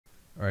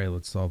Alright,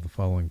 let's solve the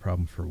following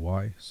problem for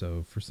y.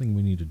 So first thing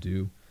we need to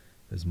do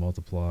is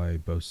multiply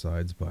both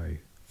sides by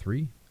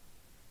 3.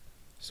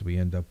 So we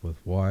end up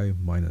with y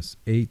minus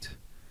 8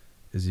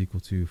 is equal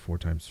to 4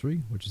 times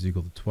 3, which is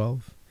equal to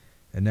 12.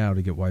 And now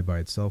to get y by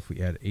itself,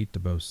 we add 8 to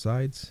both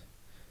sides.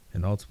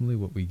 And ultimately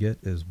what we get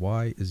is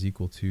y is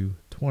equal to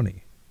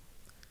 20.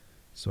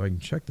 So I can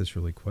check this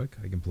really quick.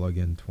 I can plug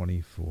in 20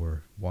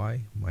 for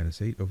y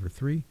minus 8 over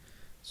 3.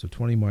 So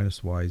 20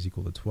 minus y is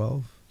equal to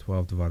 12.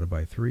 12 divided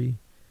by 3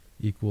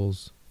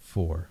 equals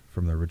 4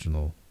 from the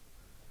original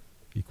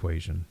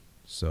equation.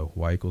 So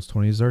y equals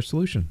 20 is our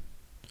solution.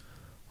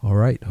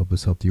 Alright, hope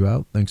this helped you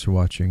out. Thanks for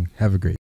watching. Have a great day.